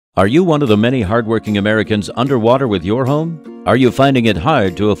Are you one of the many hardworking Americans underwater with your home? Are you finding it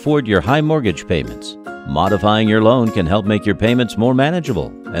hard to afford your high mortgage payments? Modifying your loan can help make your payments more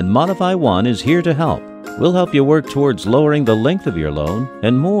manageable, and Modify One is here to help. We'll help you work towards lowering the length of your loan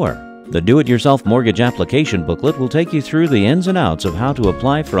and more. The Do-It-Yourself Mortgage Application Booklet will take you through the ins and outs of how to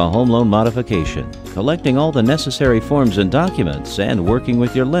apply for a home loan modification, collecting all the necessary forms and documents, and working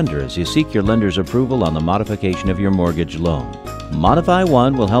with your lender as you seek your lender's approval on the modification of your mortgage loan. Modify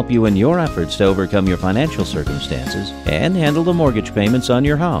One will help you in your efforts to overcome your financial circumstances and handle the mortgage payments on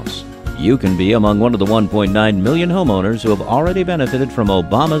your house. You can be among one of the 1.9 million homeowners who have already benefited from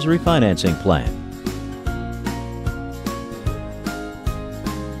Obama's refinancing plan.